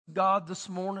God this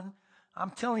morning. I'm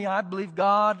telling you, I believe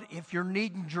God, if you're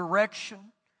needing direction,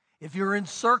 if you're in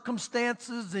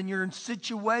circumstances and you're in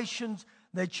situations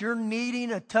that you're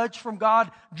needing a touch from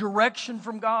God, direction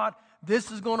from God,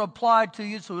 this is going to apply to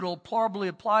you, so it'll probably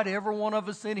apply to every one of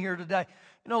us in here today.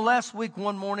 You know, last week,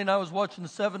 one morning, I was watching the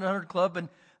 700 Club, and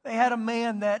they had a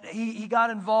man that he got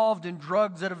involved in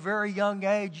drugs at a very young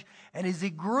age, and as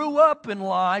he grew up in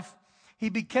life, he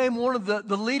became one of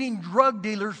the leading drug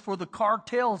dealers for the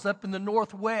cartels up in the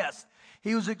Northwest.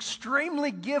 He was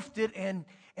extremely gifted, and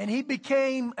he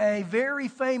became a very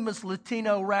famous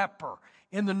Latino rapper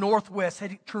in the Northwest.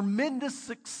 Had tremendous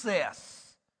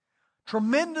success,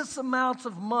 tremendous amounts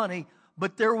of money,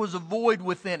 but there was a void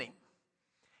within him.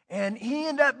 And he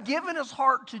ended up giving his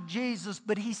heart to Jesus,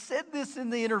 but he said this in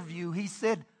the interview. He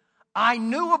said, I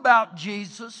knew about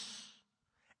Jesus,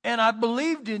 and I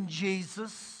believed in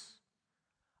Jesus.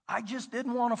 I just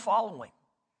didn't want to follow him.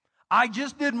 I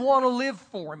just didn't want to live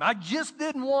for him. I just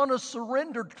didn't want to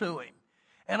surrender to him.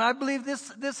 And I believe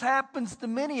this happens to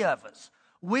many of us.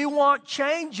 We want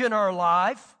change in our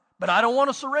life, but I don't want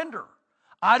to surrender.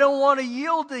 I don't want to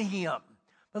yield to him.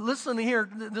 But listen here,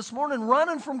 this morning,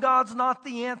 running from God's not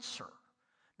the answer.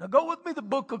 Now go with me to the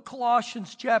book of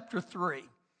Colossians chapter 3.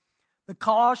 The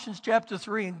Colossians chapter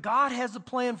 3, and God has a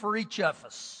plan for each of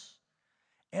us.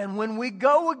 And when we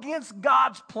go against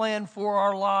God's plan for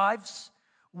our lives,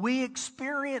 we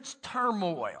experience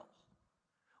turmoil.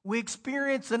 We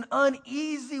experience an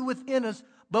uneasy within us.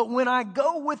 But when I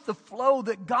go with the flow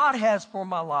that God has for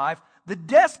my life, the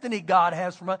destiny God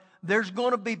has for my life, there's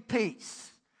going to be peace.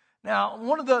 Now,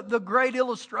 one of the great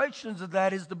illustrations of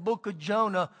that is the book of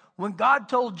Jonah. When God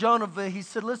told Jonah, he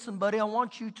said, listen, buddy, I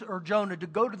want you Jonah to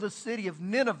go to the city of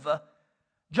Nineveh.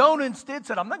 Jonah instead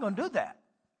said, I'm not going to do that.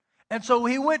 And so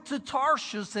he went to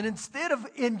Tarshish, and instead of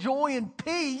enjoying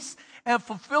peace and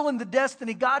fulfilling the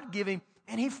destiny God gave him,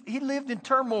 and he lived in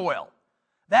turmoil.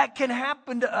 That can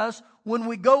happen to us when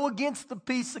we go against the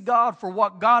peace of God for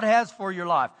what God has for your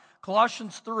life.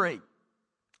 Colossians 3.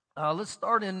 Let's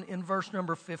start in verse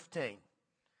number 15.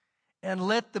 And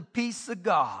let the peace of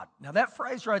God. Now that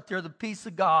phrase right there, the peace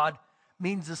of God,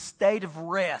 means a state of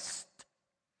rest.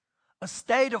 A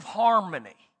state of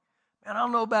harmony. And I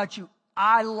don't know about you.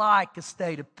 I like a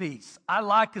state of peace. I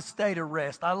like a state of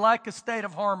rest. I like a state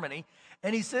of harmony.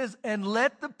 And he says, and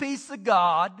let the peace of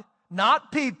God,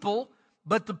 not people,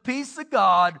 but the peace of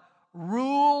God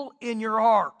rule in your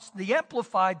hearts. The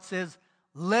Amplified says,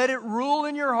 let it rule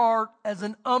in your heart as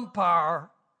an umpire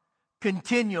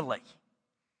continually.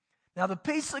 Now the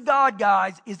peace of God,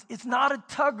 guys, it's not a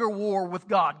tug of war with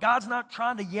God. God's not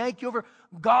trying to yank you over.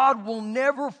 God will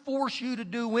never force you to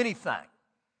do anything.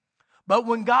 But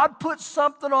when God puts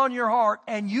something on your heart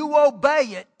and you obey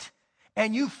it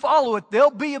and you follow it,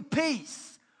 there'll be a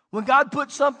peace. When God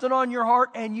puts something on your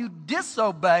heart and you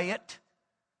disobey it,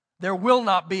 there will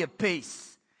not be a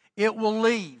peace. It will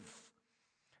leave.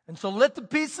 And so let the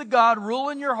peace of God rule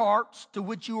in your hearts, to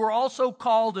which you are also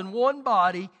called in one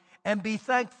body, and be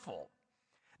thankful.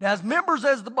 Now, as members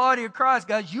as the body of Christ,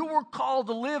 guys, you were called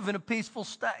to live in a peaceful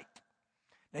state.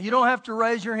 Now, you don't have to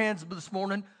raise your hands this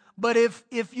morning. But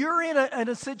if you're in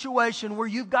a situation where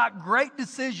you've got great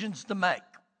decisions to make,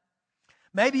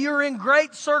 maybe you're in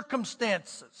great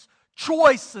circumstances,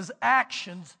 choices,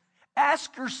 actions,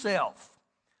 ask yourself,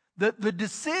 the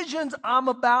decisions I'm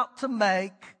about to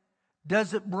make,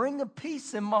 does it bring a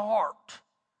peace in my heart?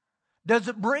 Does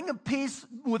it bring a peace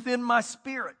within my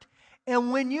spirit?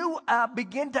 And when you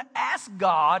begin to ask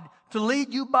God to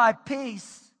lead you by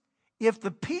peace, if the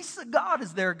peace of God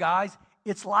is there, guys,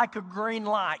 it's like a green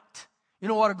light. You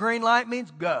know what a green light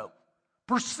means? Go.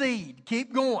 Proceed.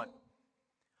 Keep going.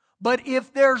 But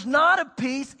if there's not a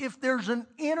peace, if there's an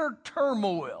inner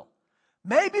turmoil,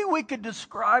 maybe we could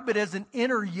describe it as an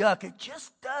inner yuck. It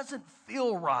just doesn't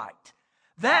feel right.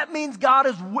 That means God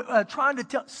is trying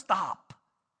to stop.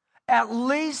 At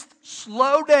least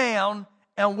slow down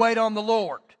and wait on the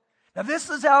Lord. Now this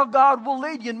is how God will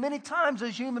lead you. And many times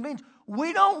as human beings,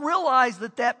 we don't realize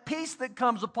that peace that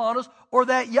comes upon us or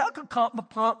that yucca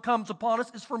comes upon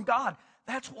us is from God.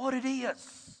 That's what it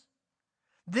is.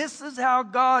 This is how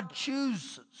God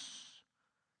chooses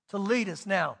to lead us.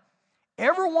 Now,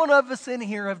 every one of us in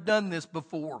here have done this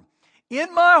before.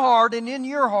 In my heart and in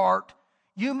your heart,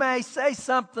 you may say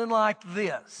something like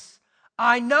this.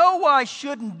 I know I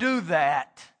shouldn't do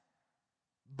that,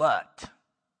 but.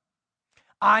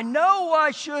 I know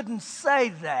I shouldn't say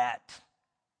that,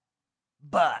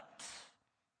 but.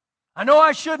 I know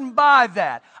I shouldn't buy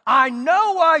that. I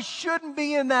know I shouldn't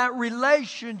be in that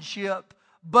relationship,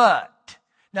 but.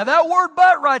 Now that word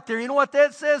but right there, you know what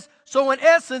that says? So in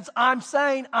essence, I'm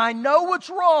saying I know what's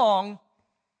wrong,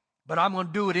 but I'm going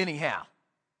to do it anyhow.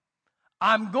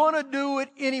 I'm going to do it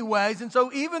anyways. And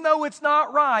so even though it's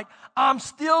not right, I'm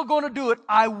still going to do it.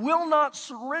 I will not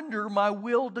surrender my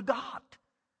will to God.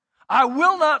 I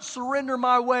will not surrender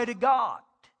my way to God.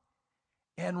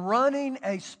 And running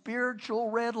a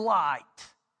spiritual red light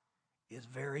is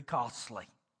very costly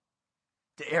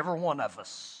to every one of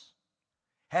us.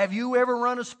 Have you ever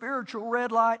run a spiritual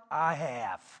red light? I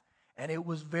have. And it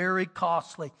was very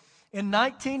costly. In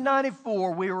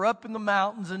 1994, we were up in the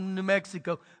mountains in New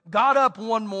Mexico, got up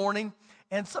one morning,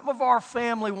 and some of our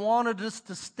family wanted us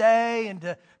to stay and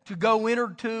to go inner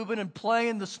tubing and play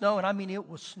in the snow. And I mean, it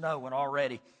was snowing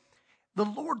already. The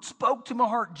Lord spoke to my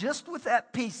heart just with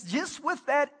that peace, just with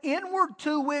that inward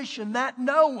tuition, that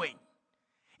knowing.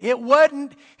 It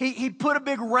wasn't, he put a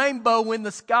big rainbow in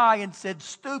the sky and said,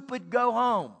 "Stupid, go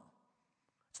home."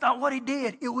 It's not what he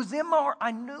did. It was in my heart.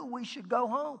 I knew we should go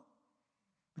home.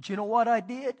 But you know what I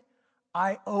did?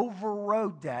 I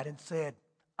overrode that and said,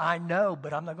 "I know,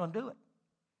 but I'm not going to do it."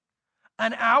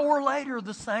 An hour later,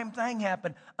 the same thing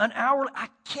happened. I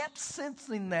kept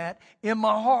sensing that in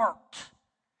my heart.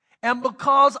 And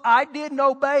because I didn't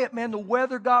obey it, man, the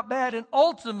weather got bad. And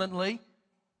ultimately,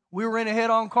 we were in a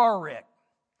head-on car wreck.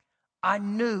 I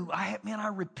knew, I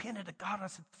repented to God. And I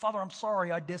said, "Father, I'm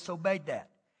sorry I disobeyed that."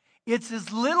 It's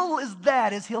as little as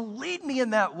that as He'll lead me in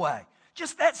that way.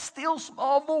 Just that still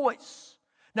small voice.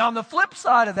 Now, on the flip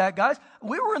side of that, guys,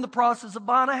 we were in the process of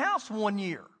buying a house one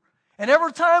year. And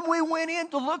every time we went in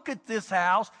to look at this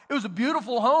house, it was a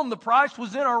beautiful home. The price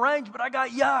was in our range, but I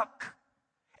got yuck.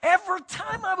 Every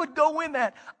time I would go in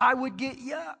that, I would get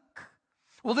yuck.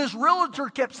 Well, this realtor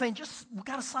kept saying, "We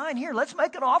got to sign here. Let's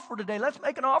make an offer today. Let's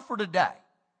make an offer today."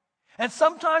 And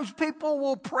sometimes people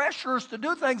will pressure us to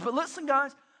do things. But listen,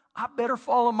 guys, I better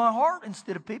follow my heart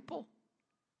instead of people.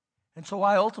 And so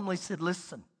I ultimately said,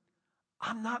 "Listen,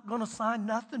 I'm not going to sign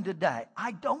nothing today.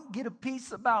 I don't get a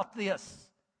peace about this."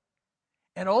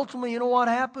 And ultimately, you know what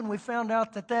happened? We found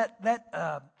out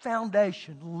that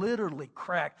foundation literally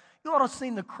cracked. You ought to have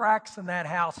seen the cracks in that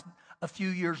house a few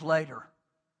years later.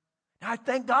 And I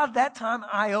thank God that time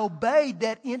I obeyed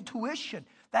that intuition.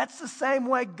 That's the same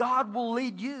way God will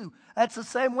lead you. That's the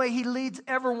same way He leads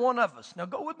every one of us. Now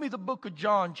go with me to the book of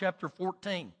John, chapter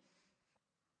 14.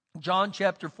 John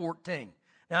chapter 14.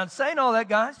 Now in saying all that,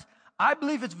 guys, I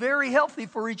believe it's very healthy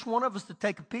for each one of us to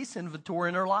take a peace inventory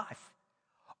in our life.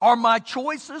 Are my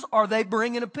choices, are they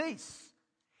bringing a peace?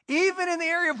 Even in the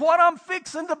area of what I'm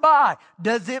fixing to buy,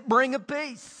 does it bring a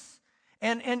peace?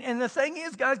 And the thing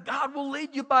is, guys, God will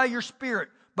lead you by your Spirit.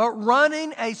 But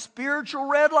running a spiritual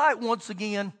red light, once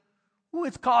again,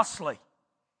 it's costly.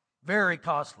 Very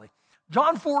costly.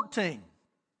 John 14,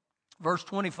 verse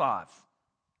 25.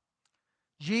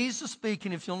 Jesus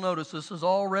speaking, if you'll notice, this is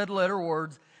all red letter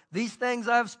words. "These things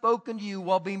I have spoken to you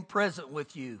while being present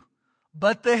with you.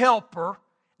 But the Helper,"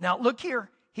 now look here,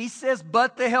 he says,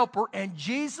 "but the Helper," and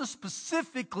Jesus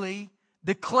specifically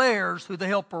declares who the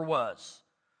Helper was.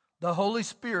 "The Holy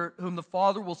Spirit, whom the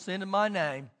Father will send in my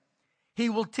name, He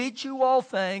will teach you all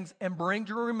things and bring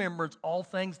to remembrance all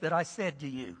things that I said to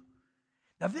you."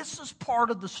 Now this is part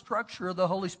of the structure of the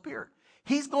Holy Spirit.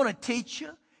 He's going to teach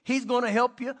you. He's going to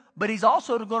help you, but He's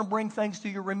also going to bring things to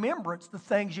your remembrance, the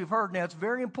things you've heard. Now, it's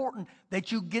very important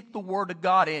that you get the Word of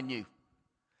God in you,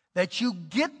 that you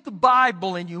get the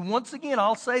Bible in you. Once again,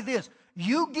 I'll say this.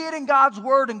 You get in God's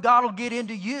Word and God will get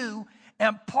into you,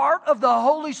 and part of the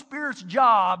Holy Spirit's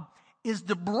job is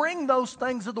to bring those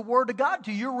things of the Word of God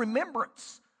to your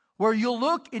remembrance, where you'll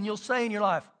look and you'll say in your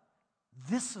life,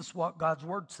 "This is what God's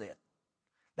Word said."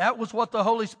 That was what the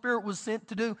Holy Spirit was sent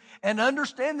to do. And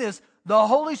understand this, the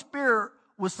Holy Spirit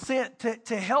was sent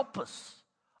to help us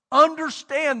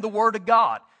understand the Word of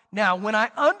God. Now, when I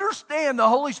understand the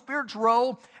Holy Spirit's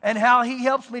role and how He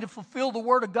helps me to fulfill the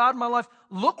Word of God in my life,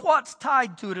 look what's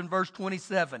tied to it in verse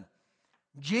 27.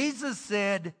 Jesus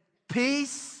said,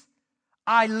 "Peace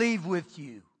I leave with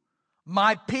you.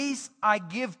 My peace I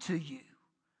give to you."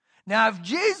 Now, if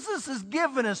Jesus has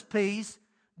given us peace,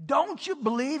 don't you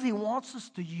believe He wants us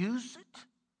to use it?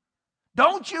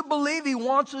 Don't you believe He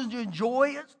wants us to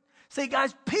enjoy it? See,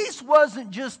 guys, peace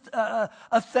wasn't just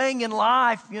a thing in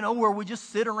life, where we just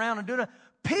sit around and do it.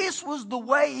 Peace was the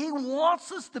way He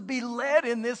wants us to be led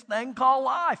in this thing called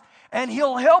life. And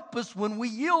He'll help us when we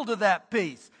yield to that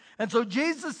peace. And so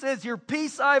Jesus says here,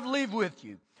 "Peace I leave with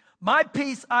you. My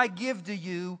peace I give to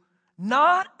you.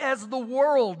 Not as the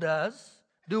world does,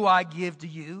 do I give to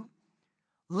you.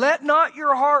 Let not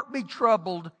your heart be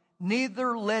troubled,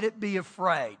 neither let it be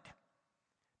afraid."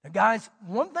 Now, guys,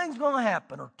 one thing's going to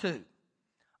happen, or two.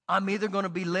 I'm either going to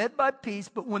be led by peace,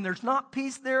 but when there's not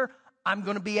peace there, I'm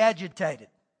going to be agitated.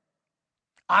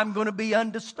 I'm going to be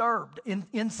undisturbed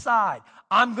inside.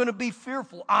 I'm going to be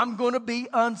fearful. I'm going to be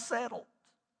unsettled.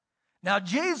 Now,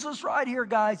 Jesus right here,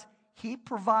 guys, he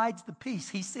provides the peace.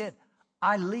 He said,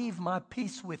 I leave my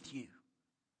peace with you.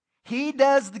 He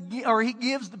gives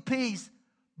the peace,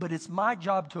 but it's my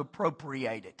job to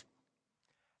appropriate it.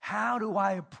 How do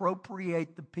I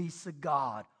appropriate the peace of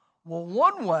God? Well,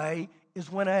 one way is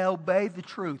when I obey the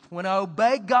truth. When I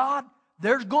obey God,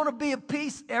 there's going to be a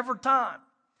peace every time.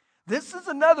 This is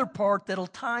another part that'll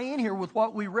tie in here with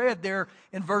what we read there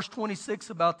in verse 26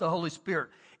 about the Holy Spirit.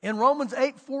 In Romans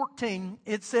 8:14,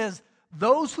 it says,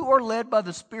 those who are led by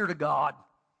the Spirit of God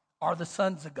are the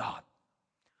sons of God.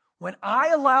 When I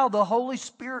allow the Holy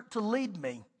Spirit to lead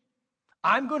me,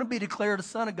 I'm going to be declared a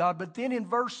son of God. But then in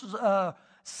verse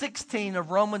 16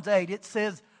 of Romans 8, it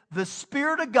says, the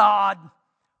Spirit of God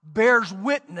bears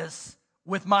witness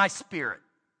with my spirit.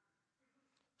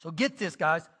 So get this,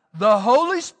 guys. The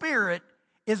Holy Spirit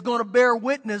is going to bear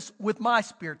witness with my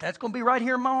spirit. That's going to be right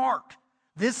here in my heart.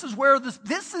 This is where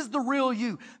this is the real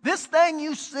you. This thing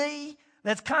you see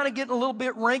that's kind of getting a little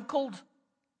bit wrinkled,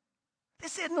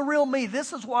 this isn't the real me.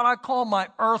 This is what I call my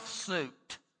earth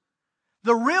suit.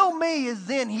 The real me is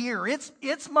in here. It's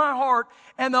my heart.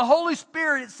 And the Holy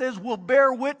Spirit, it says, will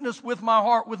bear witness with my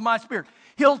heart, with my spirit.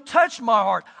 He'll touch my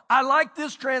heart. I like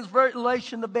this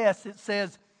translation the best. It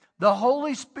says, the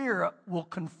Holy Spirit will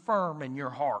confirm in your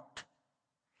heart.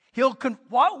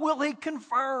 What will He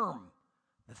confirm?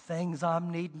 The things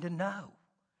I'm needing to know.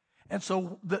 And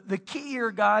so the key here,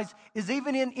 guys, is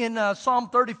even in Psalm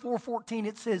 34:14,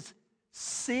 it says,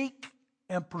 seek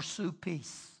and pursue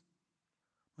peace.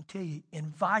 I'll tell you,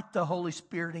 invite the Holy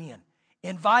Spirit in.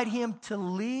 Invite Him to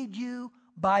lead you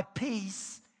by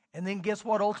peace. And then guess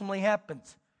what ultimately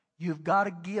happens? You've got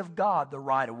to give God the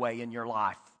right of way in your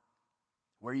life.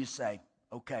 Where you say,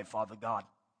 okay, Father God,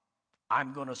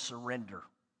 I'm going to surrender.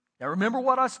 Now remember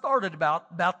what I started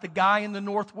about the guy in the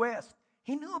Northwest.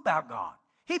 He knew about God.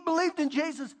 He believed in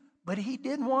Jesus, but he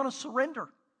didn't want to surrender.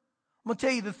 I'm going to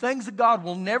tell you, the things of God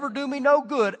will never do me no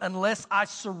good unless I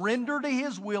surrender to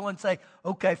His will and say,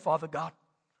 okay, Father God,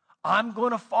 I'm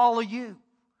going to follow you.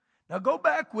 Now go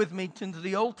back with me to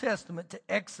the Old Testament, to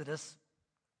Exodus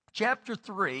chapter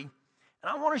 3. And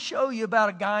I want to show you about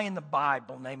a guy in the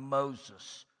Bible named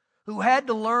Moses who had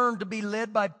to learn to be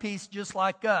led by peace just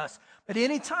like us. But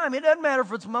anytime, it doesn't matter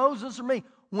if it's Moses or me,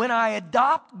 when I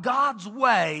adopt God's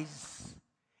ways,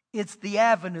 it's the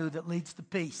avenue that leads to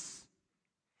peace.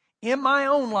 In my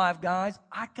own life, guys,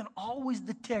 I can always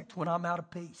detect when I'm out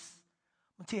of peace.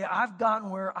 I'll tell you, I've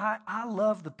gotten where I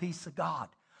love the peace of God.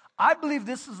 I believe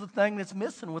this is the thing that's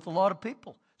missing with a lot of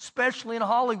people. Especially in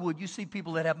Hollywood, you see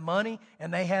people that have money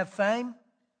and they have fame.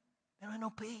 There ain't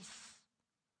no peace.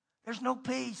 There's no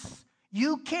peace.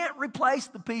 You can't replace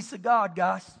the peace of God,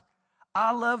 guys.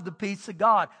 I love the peace of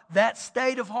God, that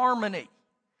state of harmony.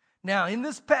 Now, in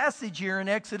this passage here in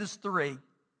Exodus 3,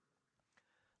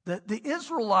 the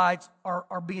Israelites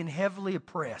are being heavily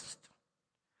oppressed.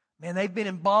 Man, they've been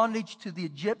in bondage to the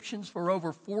Egyptians for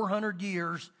over 400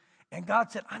 years. And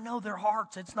God said, I know their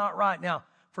hearts. It's not right. Now,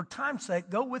 for time's sake,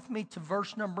 go with me to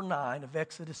verse number 9 of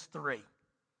Exodus 3.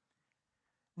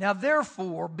 Now,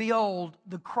 therefore, behold,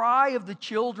 the cry of the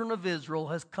children of Israel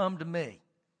has come to me.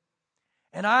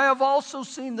 And I have also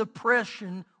seen the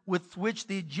oppression with which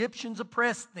the Egyptians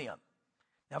oppressed them.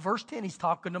 Now, verse 10, he's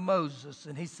talking to Moses,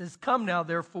 and he says, come now,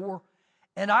 therefore,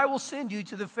 and I will send you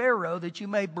to the Pharaoh that you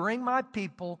may bring my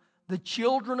people, the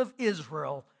children of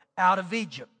Israel, out of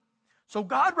Egypt. So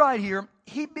God right here,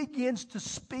 He begins to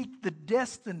speak the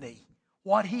destiny,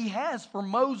 what He has for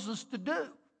Moses to do.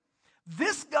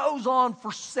 This goes on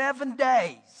for 7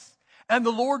 days. And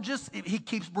the Lord He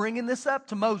keeps bringing this up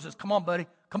to Moses. Come on, buddy.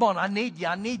 Come on, I need you.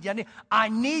 I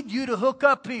need you to hook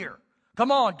up here.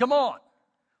 Come on.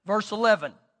 Verse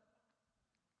 11.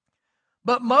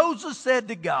 But Moses said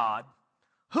to God,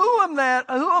 Who am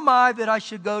I that I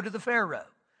should go to the Pharaoh?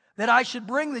 That I should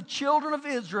bring the children of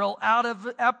Israel out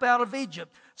of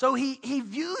Egypt. So he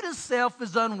viewed himself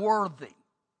as unworthy.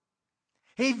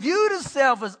 He viewed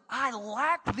himself as, I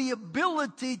lack the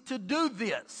ability to do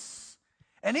this.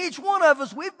 And each one of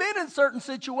us, we've been in certain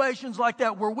situations like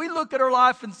that where we look at our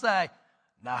life and say,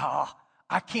 no,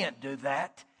 I can't do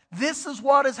that. This is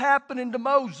what is happening to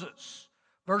Moses.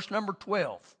 Verse number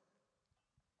 12.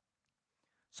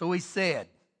 So he said,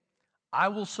 I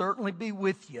will certainly be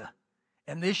with you,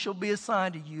 and this shall be a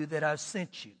sign to you that I've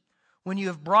sent you. When you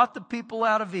have brought the people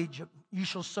out of Egypt, you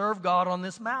shall serve God on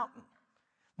this mountain.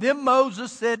 Then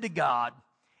Moses said to God,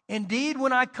 Indeed,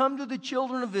 when I come to the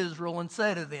children of Israel and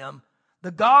say to them,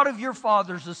 the God of your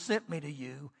fathers has sent me to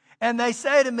you. And they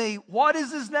say to me, what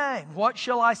is his name? What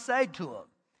shall I say to him?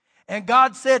 And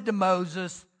God said to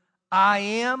Moses, I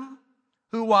am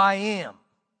who I am.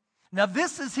 Now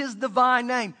this is his divine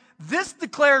name. This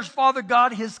declares, Father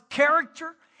God, his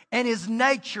character and his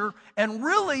nature. And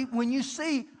really, when you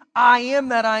see I am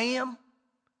that I am,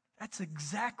 that's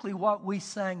exactly what we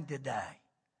sang today.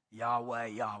 Yahweh,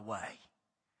 Yahweh,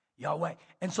 Yahweh.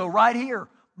 And so right here,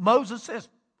 Moses says,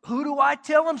 who do I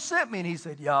tell him sent me? And he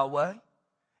said, Yahweh,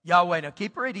 Yahweh. Now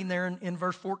keep reading there in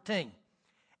verse 14.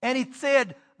 And he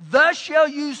said, thus shall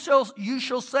you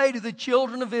shall say to the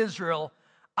children of Israel,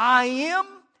 I am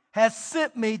has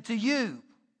sent me to you.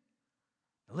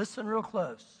 Now listen real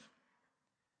close.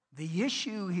 The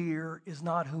issue here is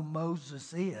not who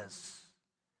Moses is.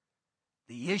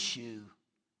 The issue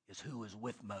is who is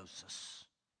with Moses.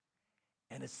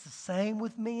 And it's the same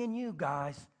with me and you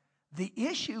guys. The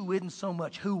issue isn't so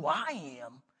much who I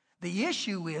am. The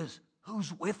issue is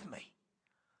who's with me.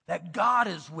 That God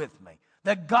is with me.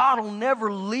 That God will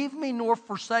never leave me nor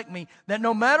forsake me. That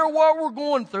no matter what we're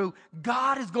going through,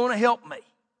 God is going to help me.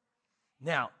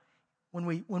 Now, when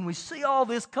we see all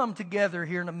this come together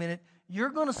here in a minute, you're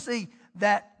going to see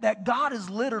that God is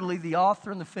literally the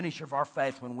author and the finisher of our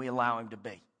faith when we allow him to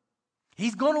be.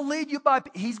 He's going to lead you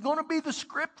he's going to be the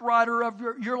script writer of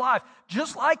your life,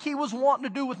 just like he was wanting to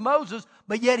do with Moses,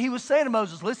 but yet he was saying to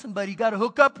Moses, listen, buddy, you got to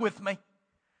hook up with me.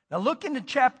 Now look into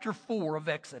chapter 4 of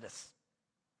Exodus.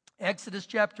 Exodus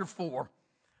chapter 4,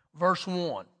 verse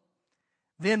 1.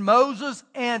 Then Moses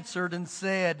answered and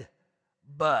said,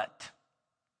 but.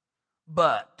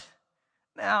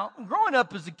 Now, growing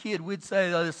up as a kid, we'd say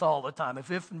this all the time.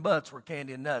 If and buts were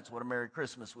candy and nuts, what a Merry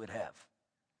Christmas we'd have.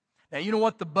 Now, you know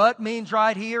what the but means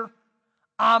right here?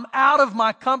 I'm out of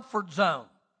my comfort zone.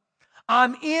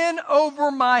 I'm in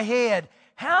over my head.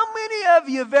 How many of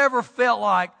you have ever felt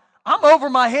like, I'm over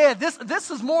my head.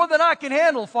 This is more than I can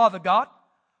handle, Father God.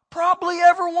 Probably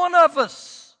every one of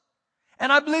us.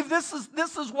 And I believe this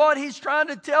is what he's trying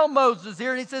to tell Moses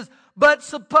here. And he says, but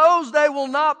suppose they will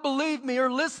not believe me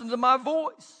or listen to my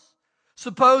voice.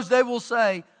 Suppose they will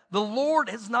say, the Lord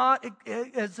has not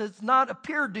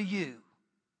appeared to you.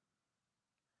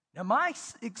 Now, my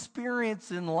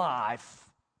experience in life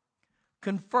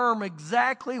confirm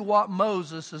exactly what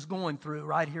Moses is going through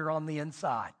right here on the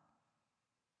inside.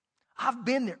 I've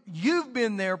been there. You've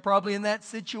been there probably in that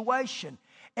situation.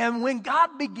 And when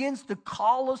God begins to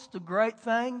call us to great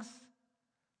things,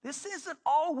 this isn't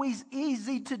always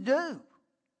easy to do.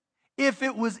 If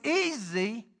it was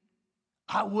easy,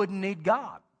 I wouldn't need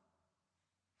God.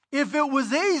 If it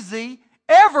was easy,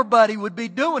 everybody would be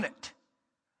doing it.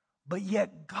 But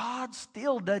yet God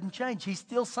still doesn't change. He's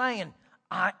still saying,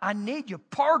 I need you.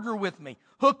 Partner with me.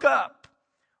 Hook up.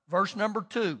 Verse number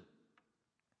 2.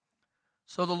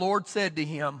 So the Lord said to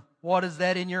him, what is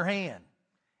that in your hand?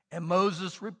 And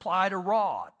Moses replied, a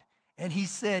rod. And he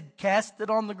said, cast it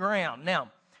on the ground.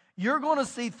 Now, you're going to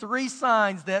see 3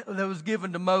 signs that was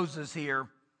given to Moses here.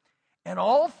 And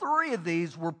all 3 of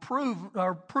these were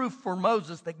proof for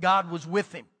Moses that God was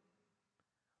with him.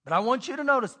 But I want you to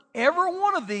notice, every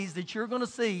one of these that you're going to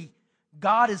see,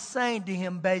 God is saying to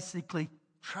him basically,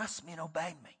 trust me and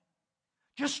obey me.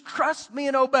 Just trust me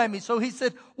and obey me. So he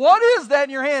said, what is that in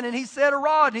your hand? And he said, a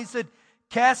rod. And he said,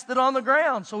 cast it on the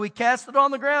ground. So he cast it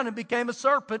on the ground and became a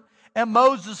serpent, and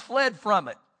Moses fled from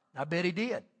it. I bet he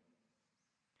did.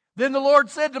 Then the Lord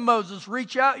said to Moses,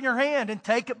 reach out your hand and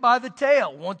take it by the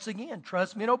tail. Once again,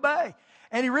 trust me and obey.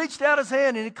 And he reached out his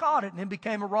hand and he caught it, and it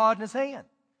became a rod in his hand.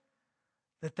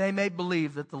 That they may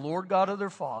believe that the Lord God of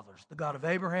their fathers, the God of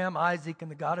Abraham, Isaac,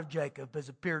 and the God of Jacob, has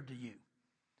appeared to you.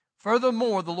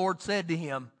 Furthermore, the Lord said to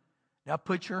him, now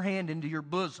put your hand into your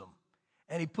bosom.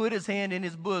 And he put his hand in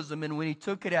his bosom, and when he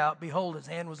took it out, behold, his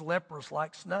hand was leprous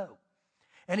like snow.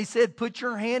 And he said, put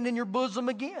your hand in your bosom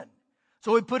again.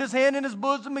 So he put his hand in his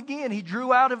bosom again. He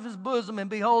drew out of his bosom,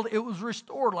 and behold, it was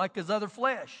restored like his other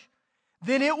flesh.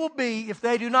 Then it will be, if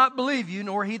they do not believe you,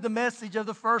 nor heed the message of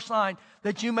the first sign,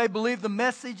 that you may believe the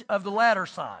message of the latter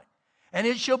sign. And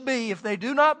it shall be, if they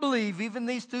do not believe even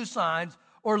these 2 signs,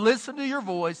 or listen to your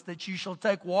voice, that you shall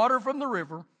take water from the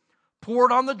river, pour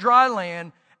it on the dry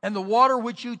land, and the water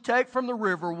which you take from the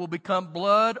river will become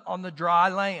blood on the dry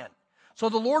land. So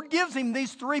the Lord gives him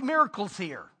these 3 miracles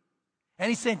here. And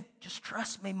he said, just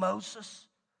trust me, Moses.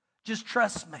 Just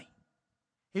trust me.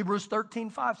 Hebrews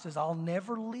 13:5 says, I'll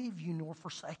never leave you nor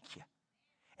forsake you.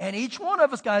 And each one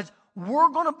of us, guys, we're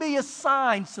going to be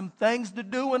assigned some things to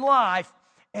do in life,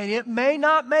 and it may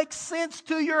not make sense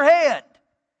to your head.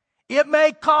 It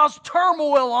may cause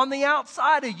turmoil on the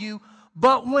outside of you,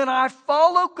 But when I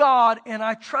follow God and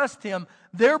I trust Him,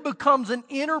 there becomes an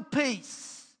inner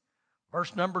peace.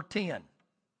 Verse number 10.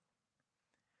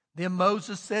 Then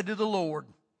Moses said to the Lord,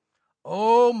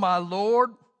 "Oh, my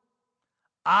Lord,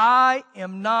 I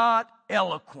am not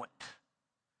eloquent."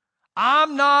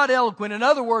 I'm not eloquent. In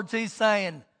other words, he's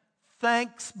saying,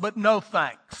 thanks, but no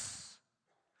thanks.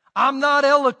 I'm not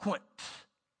eloquent.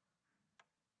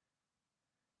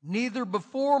 Neither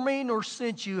before me nor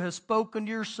since you has spoken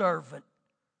to your servant,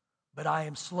 but I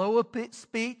am slow of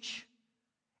speech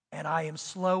and I am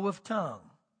slow of tongue.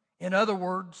 In other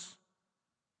words,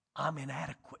 I'm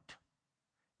inadequate.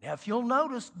 Now, if you'll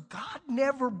notice, God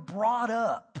never brought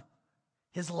up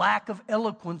his lack of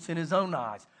eloquence in his own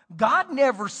eyes. God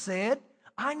never said,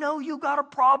 I know you got a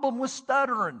problem with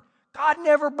stuttering. God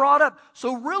never brought up.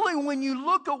 So really, when you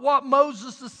look at what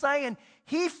Moses is saying,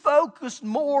 he focused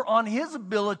more on his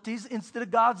abilities instead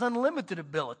of God's unlimited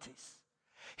abilities.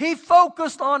 He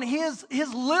focused on his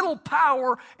little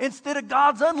power instead of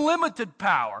God's unlimited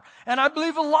power. And I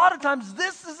believe a lot of times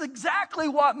this is exactly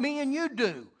what me and you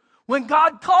do. When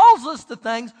God calls us to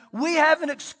things, we have an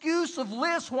excuse of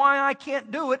list why I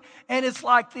can't do it. And it's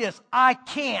like this: I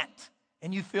can't.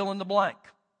 And you fill in the blank.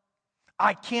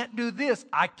 I can't do this.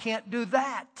 I can't do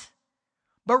that.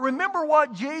 But remember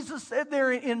what Jesus said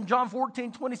there in John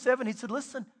 14:27. He said,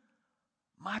 listen,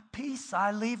 my peace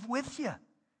I leave with you.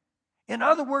 In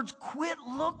other words, quit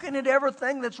looking at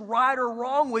everything that's right or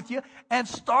wrong with you and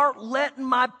start letting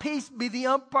my peace be the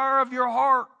umpire of your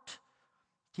heart.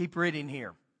 Keep reading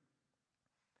here.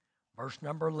 Verse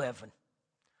number 11.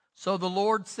 So the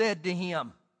Lord said to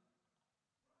him,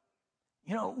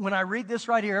 you know, when I read this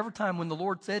right here, every time when the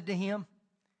Lord said to him,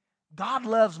 God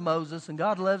loves Moses and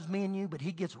God loves me and you, but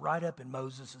he gets right up in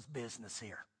Moses' business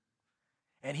here.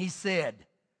 And he said,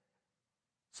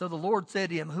 so the Lord said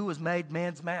to him, who has made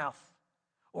man's mouth?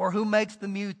 Or who makes the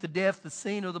mute, the deaf, the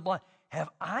seeing, or the blind? Have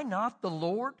I not the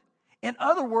Lord? In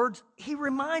other words, he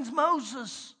reminds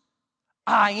Moses,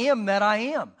 I am that I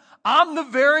am. I'm the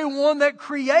very one that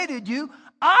created you.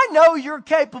 I know your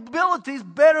capabilities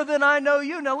better than I know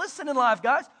you. Now listen in life,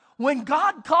 guys. When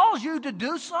God calls you to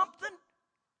do something,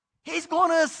 he's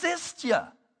going to assist you.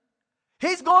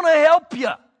 He's going to help you.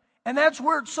 And that's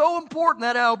where it's so important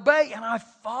that I obey and I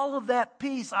follow that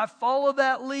peace. I follow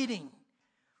that leading.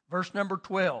 Verse number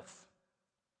 12.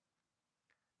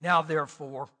 Now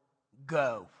therefore,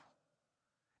 go.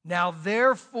 Now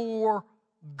therefore,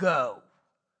 go.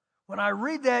 When I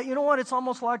read that, you know what? It's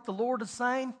almost like the Lord is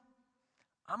saying,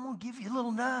 I'm going to give you a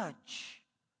little nudge.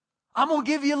 I'm going to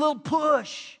give you a little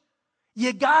push.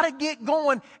 You got to get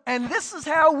going. And this is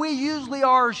how we usually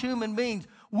are as human beings.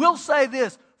 We'll say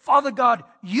this, Father God,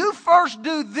 you first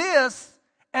do this,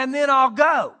 and then I'll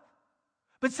go.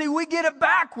 But see, we get it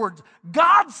backwards.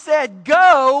 God said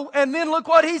go, and then look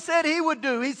what he said he would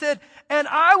do. He said, and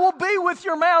I will be with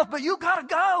your mouth, but you got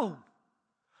to go.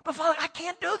 But Father, I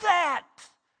can't do that.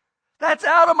 That's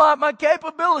out of my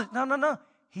capability. No.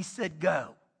 He said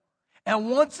go.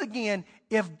 And once again,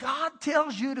 if God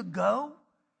tells you to go,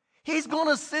 he's going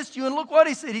to assist you. And look what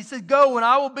he said. He said, go, and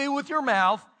I will be with your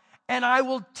mouth, and I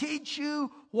will teach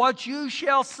you what you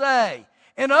shall say.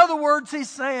 In other words,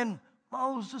 he's saying,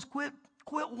 Moses, quit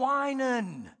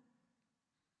whining.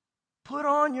 Put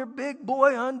on your big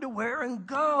boy underwear and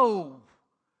go.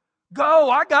 Go.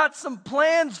 I got some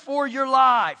plans for your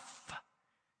life.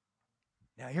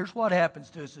 Now, here's what happens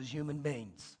to us as human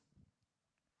beings.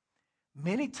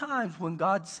 Many times when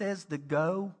God says to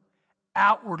go,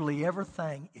 outwardly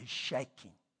everything is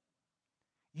shaking.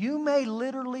 You may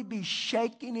literally be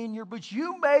shaking in your boots.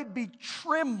 You may be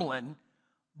trembling,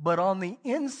 but on the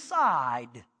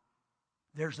inside,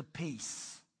 there's a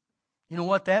peace. You know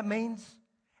what that means?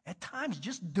 At times,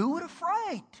 just do it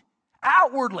afraid.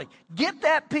 Outwardly. Get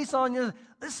that peace on you.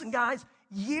 Listen, guys,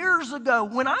 years ago,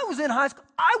 when I was in high school,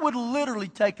 I would literally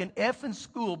take an F in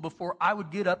school before I would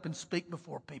get up and speak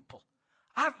before people.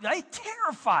 They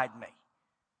terrified me.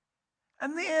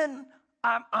 And then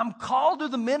I'm called to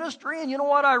the ministry, and you know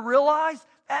what I realized?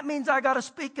 That means I got to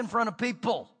speak in front of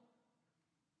people.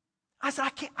 I said,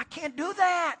 I can't do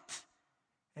that.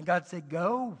 And God said,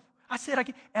 go. I said, I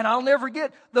can't. And I'll never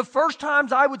forget, the first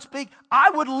times I would speak,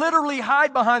 I would literally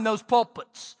hide behind those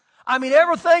pulpits. I mean,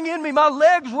 everything in me, my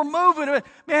legs were moving.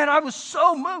 Man, I was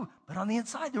so moved. But on the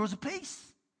inside, there was a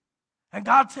peace. And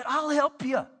God said, I'll help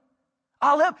you.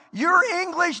 I'll help. Your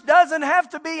English doesn't have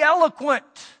to be eloquent.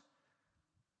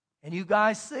 And you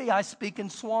guys see, I speak in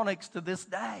Swanix to this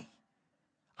day.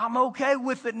 I'm okay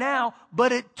with it now,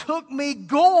 but it took me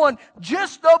going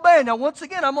just to obey. Now, once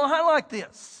again, I'm going to highlight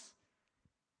this.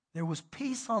 There was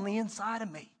peace on the inside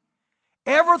of me.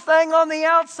 Everything on the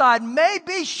outside may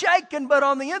be shaken, but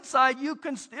on the inside you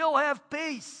can still have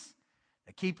peace.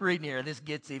 Now keep reading here. This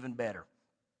gets even better.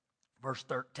 Verse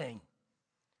 13.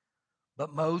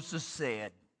 But Moses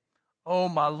said, "Oh,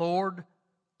 my Lord,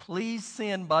 please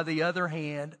send by the other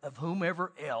hand of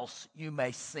whomever else you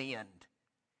may send."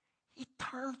 He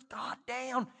turns God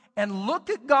down. And look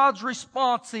at God's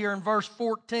response here in verse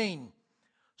 14.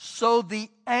 So the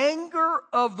anger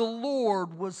of the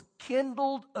Lord was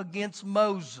kindled against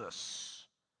Moses.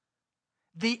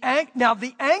 Now,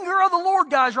 the anger of the Lord,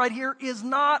 guys, right here is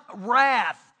not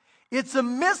wrath. It's a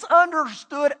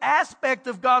misunderstood aspect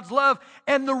of God's love.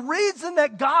 And the reason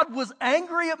that God was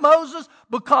angry at Moses,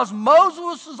 because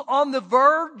Moses was on the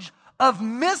verge of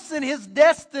missing his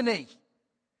destiny.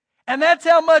 And that's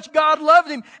how much God loved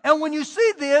him. And when you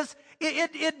see this,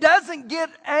 God doesn't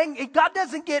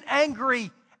get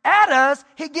angry at us.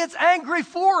 He gets angry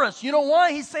for us. You know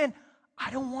why? He's saying, I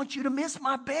don't want you to miss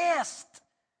my best.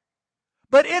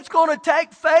 But it's going to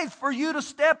take faith for you to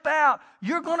step out.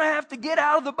 You're going to have to get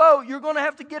out of the boat. You're going to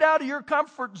have to get out of your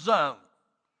comfort zone.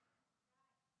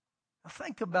 Now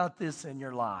think about this in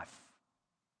your life.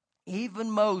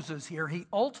 Even Moses here, he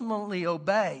ultimately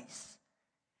obeys.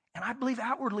 And I believe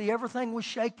outwardly everything was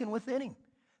shaken within him.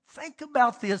 Think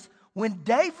about this. When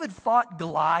David fought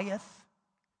Goliath,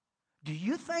 do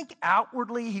you think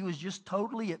outwardly he was just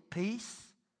totally at peace?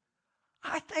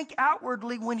 I think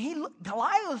outwardly when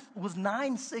Goliath was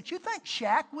 9'6". You think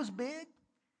Shaq was big?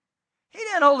 He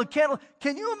didn't hold a candle.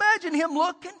 Can you imagine him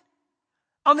looking?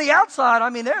 On the outside, I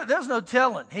mean, there's no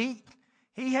telling. He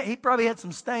probably had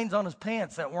some stains on his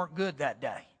pants that weren't good that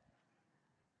day.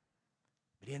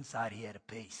 But inside he had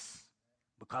a peace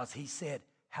because he said,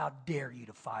 how dare you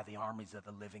defy the armies of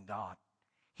the living God?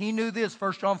 He knew this,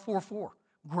 1 John 4:4.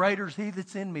 Greater is he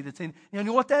that's in me. You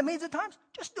know what that means at times?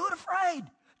 Just do it afraid.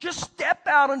 Just step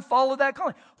out and follow that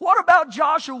calling. What about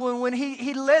Joshua when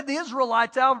he led the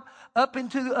Israelites out up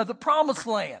into the promised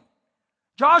land?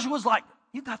 Joshua was like,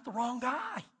 you got the wrong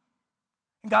guy.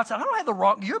 And God said, I don't have the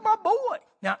wrong, you're my boy.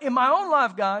 Now, in my own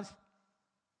life, guys,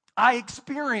 I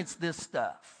experienced this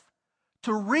stuff.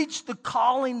 To reach the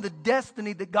calling, the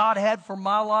destiny that God had for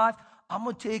my life, I'm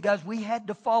going to tell you guys, we had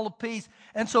to follow peace.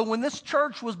 And so when this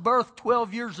church was birthed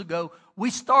 12 years ago,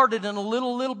 we started in a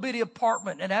little bitty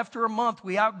apartment. And after a month,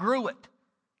 we outgrew it.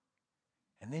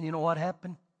 And then you know what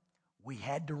happened? We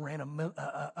had to rent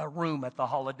a room at the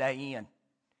Holiday Inn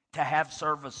to have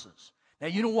services. Now,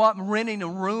 you know what renting a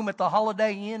room at the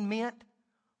Holiday Inn meant?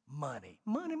 Money.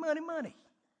 Money, money, money.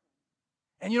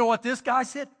 And you know what this guy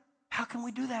said? How can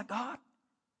we do that, God?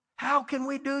 How can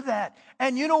we do that?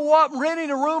 And you know what renting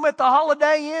a room at the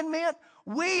Holiday Inn meant?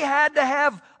 We had to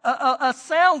have a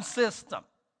sound system.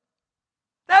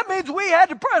 That means we had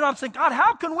to pray. And I'm saying, God,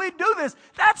 how can we do this?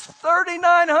 That's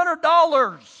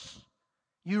 $3,900.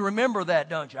 You remember that,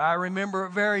 don't you? I remember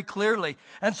it very clearly.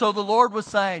 And so the Lord was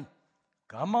saying,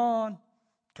 come on,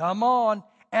 come on.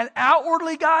 And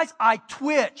outwardly, guys, I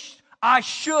twitched. I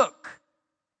shook.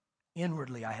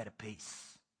 Inwardly, I had a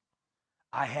peace.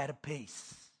 I had a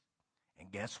peace.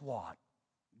 And guess what?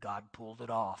 God pulled it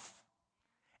off.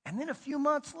 And then a few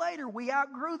months later, we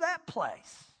outgrew that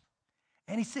place.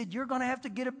 And he said, you're going to have to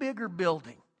get a bigger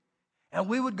building. And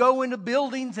we would go into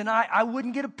buildings and I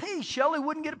wouldn't get a peace. Shelley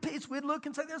wouldn't get a peace. We'd look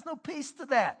and say, there's no peace to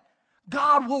that.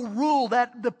 God will rule.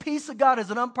 That the peace of God is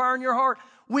an umpire in your heart.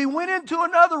 We went into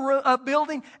another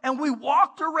building and we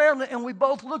walked around and we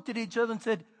both looked at each other and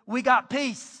said, we got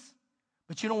peace.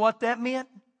 But you know what that meant?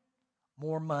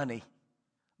 More money.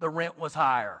 The rent was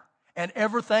higher. And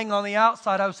everything on the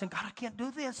outside, I was saying, God, I can't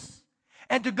do this.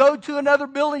 And to go to another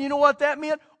building, you know what that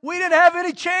meant? We didn't have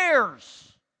any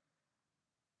chairs.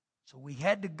 So we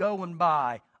had to go and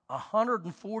buy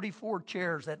 144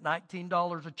 chairs at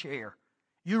 $19 a chair.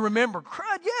 You remember?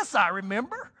 Crud, yes, I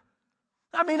remember.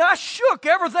 I mean, I shook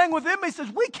everything within me.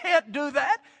 Says, we can't do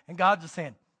that. And God's just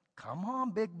saying, come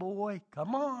on, big boy,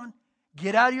 come on.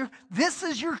 Get out of this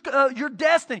is your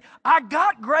destiny. I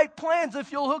got great plans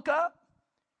if you'll hook up.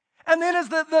 And then as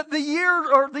the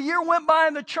year went by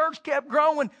and the church kept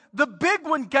growing, the big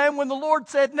one came when the Lord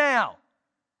said, now,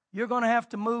 you're going to have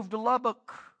to move to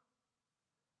Lubbock.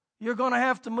 You're going to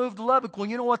have to move to Lubbock. Well,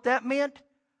 you know what that meant?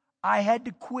 I had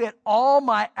to quit all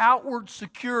my outward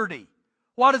security.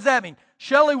 What does that mean?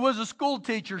 Shelley was a school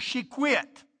teacher. She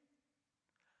quit.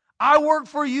 I worked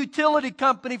for a utility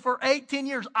company for 18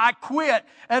 years. I quit.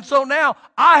 And so now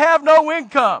I have no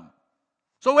income.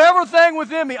 So everything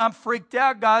within me, I'm freaked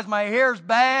out, guys. My hair's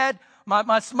bad.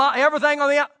 My smile, everything on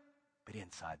the outside. But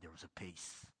inside there was a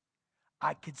peace.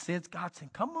 I could sense God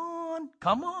saying, come on,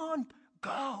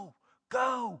 go,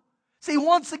 go. See,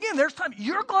 once again, there's time.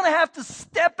 You're going to have to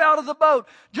step out of the boat.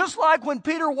 Just like when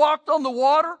Peter walked on the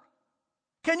water.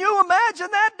 Can you imagine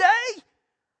that day?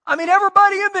 I mean,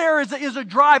 everybody in there is a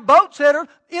dry boat setter.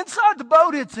 Inside the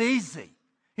boat, it's easy.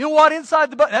 You know what?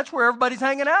 Inside the boat, that's where everybody's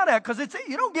hanging out at because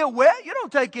you don't get wet. You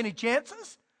don't take any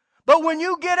chances. But when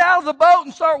you get out of the boat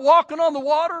and start walking on the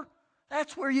water,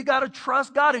 that's where you got to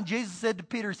trust God. And Jesus said to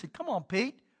Peter, he said, come on,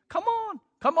 Pete. Come on.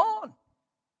 Come on.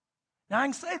 Now, I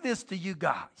can say this to you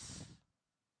guys.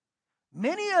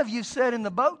 Many of you sat in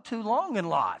the boat too long in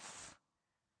life.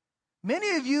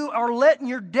 Many of you are letting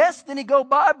your destiny go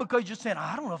by because you're saying,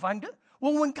 I don't know if I can do it.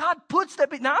 Well, when God puts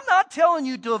that, now I'm not telling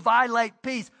you to violate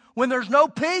peace. When there's no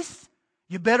peace,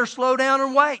 you better slow down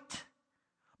and wait.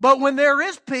 But when there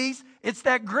is peace, it's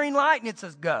that green light and it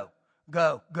says, go,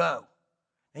 go, go.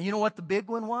 And you know what the big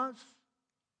one was?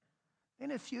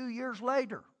 And a few years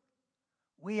later,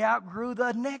 we outgrew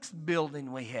the next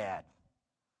building we had.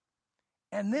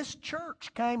 And this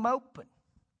church came open.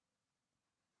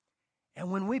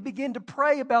 And when we began to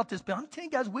pray about this, I'm telling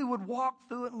you guys, we would walk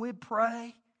through it and we'd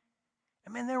pray. I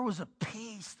mean, there was a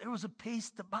peace. There was a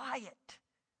peace to buy it.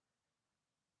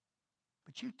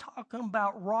 But you talking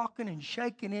about rocking and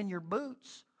shaking in your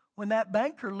boots when that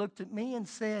banker looked at me and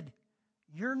said,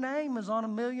 your name is on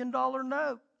 $1 million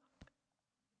note.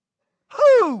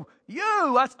 Who?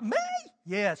 You? I said, me?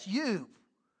 Yes, you.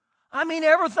 I mean,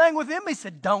 everything within me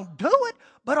said, don't do it.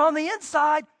 But on the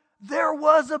inside, there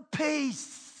was a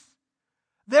peace.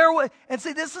 And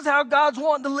see, this is how God's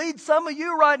wanting to lead some of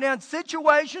you right now in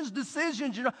situations,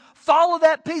 decisions. Follow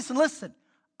that peace. And listen,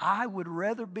 I would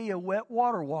rather be a wet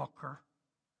water walker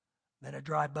than a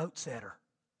dry boat setter.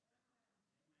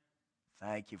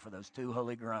 Thank you for those two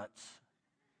holy grunts.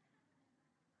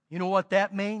 You know what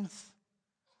that means?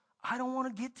 I don't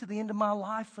want to get to the end of my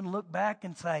life and look back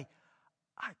and say,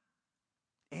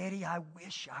 Eddie, I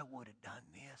wish I would have done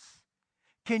this.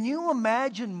 Can you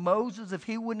imagine Moses if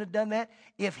he wouldn't have done that?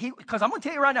 Because I'm going to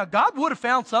tell you right now, God would have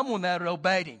found someone that had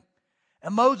obeyed him.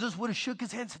 And Moses would have shook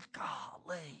his head and said,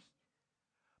 golly.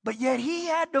 But yet he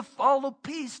had to follow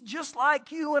peace just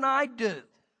like you and I do.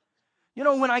 You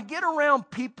know, when I get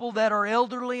around people that are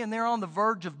elderly and they're on the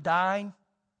verge of dying,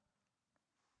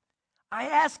 I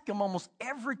ask them almost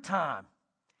every time,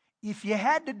 if you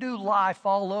had to do life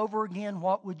all over again,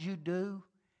 what would you do?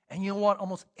 And you know what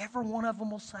almost every one of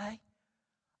them will say?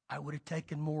 I would have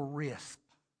taken more risk.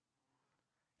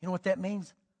 You know what that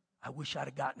means? I wish I'd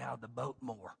have gotten out of the boat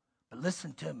more. But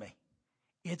listen to me.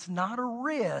 It's not a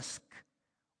risk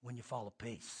when you follow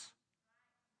peace.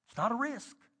 It's not a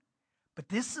risk. But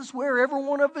this is where every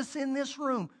one of us in this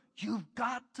room, you've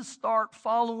got to start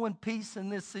following peace in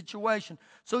this situation.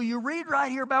 So you read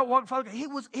right here about what he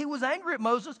was angry at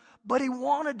Moses, but he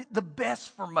wanted the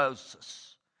best for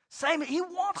Moses. Same, he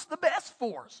wants the best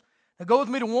for us. Now go with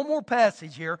me to one more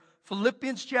passage here,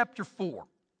 Philippians chapter 4.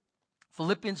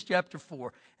 Philippians chapter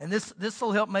 4. And this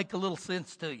will help make a little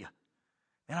sense to you.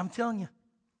 And I'm telling you,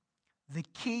 the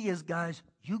key is, guys,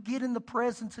 you get in the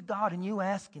presence of God and you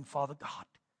ask him, Father God,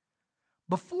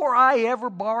 before I ever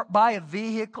buy a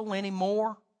vehicle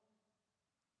anymore,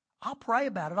 I'll pray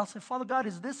about it. I'll say, Father God,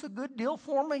 is this a good deal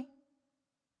for me?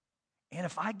 And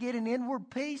if I get an inward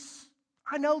peace,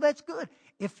 I know that's good.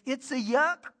 If it's a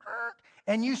yuck,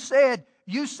 and you said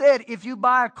if you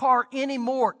buy a car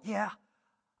anymore, yeah,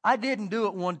 I didn't do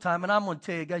it one time, and I'm going to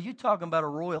tell you guys, you're talking about a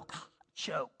royal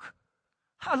choke.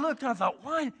 I looked and I thought,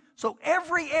 why? So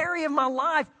every area of my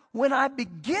life, when I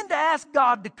begin to ask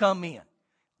God to come in,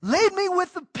 lead me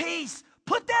with the peace.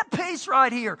 Put that peace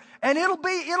right here. And it'll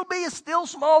be a still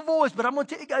small voice. But I'm going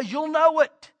to tell you guys, you'll know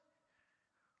it.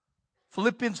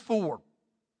 Philippians 4,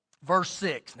 verse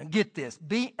 6. Now get this.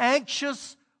 Be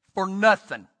anxious for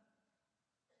nothing.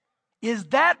 Is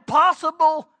that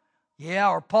possible? Yeah,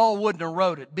 or Paul wouldn't have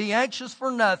wrote it. Be anxious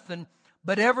for nothing,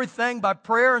 but everything by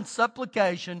prayer and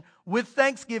supplication with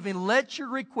thanksgiving, let your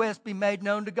request be made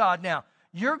known to God. Now,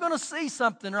 you're going to see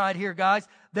something right here, guys,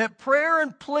 that prayer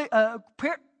and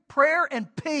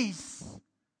peace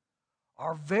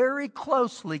are very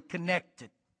closely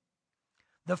connected.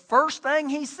 The first thing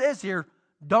he says here,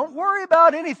 don't worry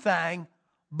about anything,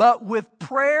 but with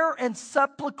prayer and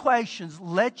supplications,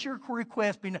 let your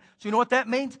request be known. So you know what that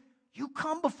means? You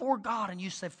come before God and you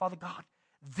say, Father God,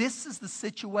 this is the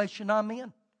situation I'm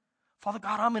in. Father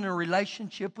God, I'm in a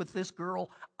relationship with this girl.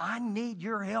 I need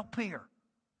your help here.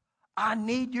 I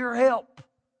need your help.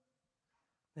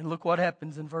 And look what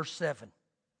happens in verse 7.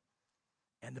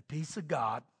 And the peace of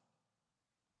God,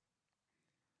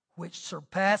 which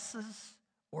surpasses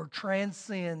or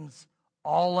transcends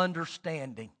all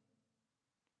understanding.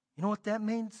 You know what that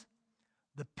means?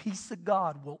 the peace of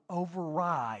God will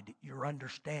override your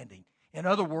understanding. In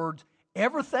other words,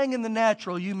 everything in the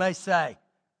natural you may say,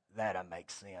 that doesn't make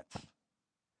sense.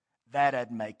 That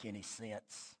doesn't make any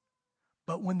sense.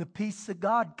 But when the peace of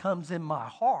God comes in my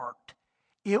heart,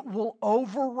 it will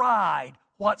override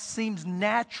what seems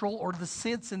natural or the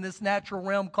sense in this natural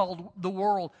realm called the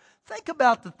world. Think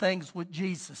about the things what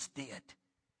Jesus did.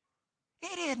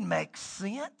 It didn't make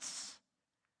sense.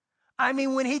 I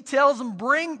mean, when he tells them,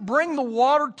 bring the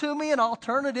water to me and I'll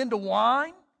turn it into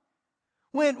wine.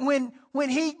 When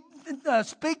he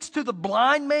speaks to the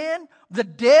blind man, the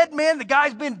dead man, the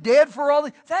guy's been dead for all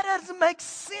this, that doesn't make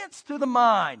sense to the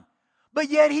mind. But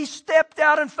yet he stepped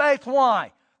out in faith.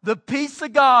 Why? The peace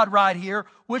of God right here,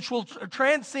 which will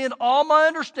transcend all my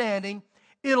understanding.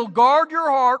 It'll guard your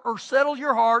heart or settle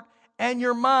your heart and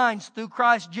your minds through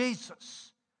Christ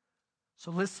Jesus.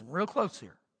 So listen real close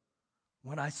here.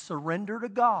 When I surrender to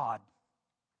God,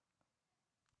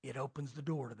 it opens the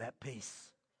door to that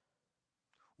peace.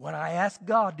 When I ask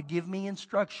God to give me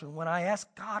instruction, when I ask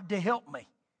God to help me,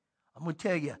 I'm going to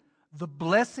tell you, the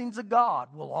blessings of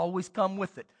God will always come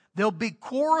with it. There'll be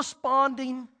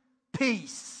corresponding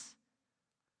peace.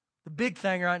 The big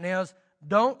thing right now is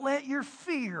don't let your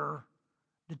fear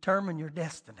determine your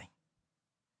destiny.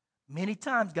 Many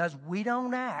times, guys, we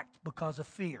don't act because of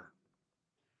fear.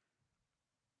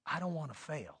 I don't want to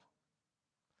fail.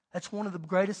 That's one of the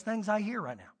greatest things I hear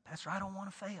right now. Pastor, I don't want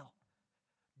to fail.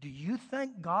 Do you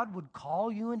think God would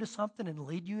call you into something and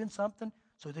lead you in something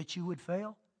so that you would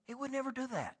fail? He would never do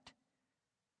that.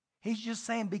 He's just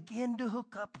saying, begin to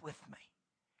hook up with me.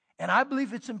 And I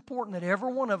believe it's important that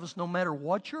every one of us, no matter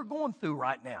what you're going through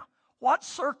right now, what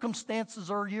circumstances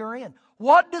are you in?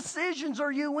 What decisions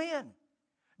are you in?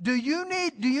 Do you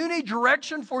need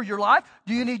direction for your life?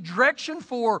 Do you need direction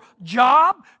for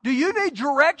job? Do you need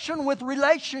direction with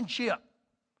relationship?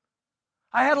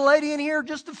 I had a lady in here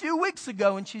just a few weeks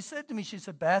ago, and she said to me, she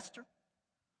said, Pastor,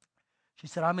 she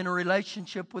said, I'm in a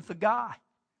relationship with a guy.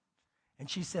 And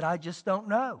she said, I just don't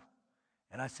know.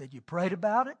 And I said, you prayed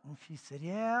about it? And she said,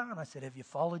 yeah. And I said, have you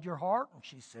followed your heart? And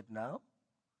she said, no.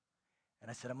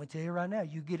 And I said, I'm going to tell you right now,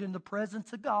 you get in the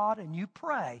presence of God and you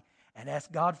pray and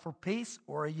ask God for peace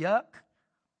or a yuck.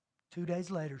 2 days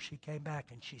later, she came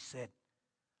back and she said,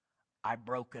 I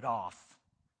broke it off.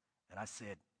 And I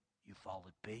said, you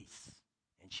followed peace.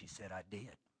 And she said, I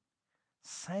did.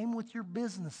 Same with your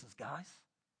businesses, guys.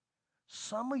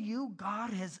 Some of you, God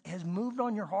has moved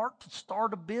on your heart to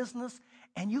start a business,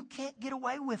 and you can't get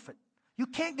away with it. You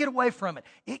can't get away from it.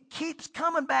 It keeps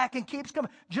coming back and keeps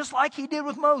coming. Just like he did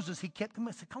with Moses. He kept coming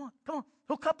and said, come on,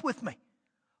 hook up with me.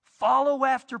 Follow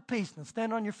after peace and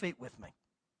stand on your feet with me.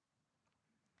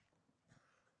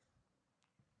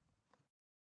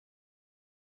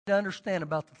 To understand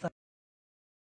about the thing.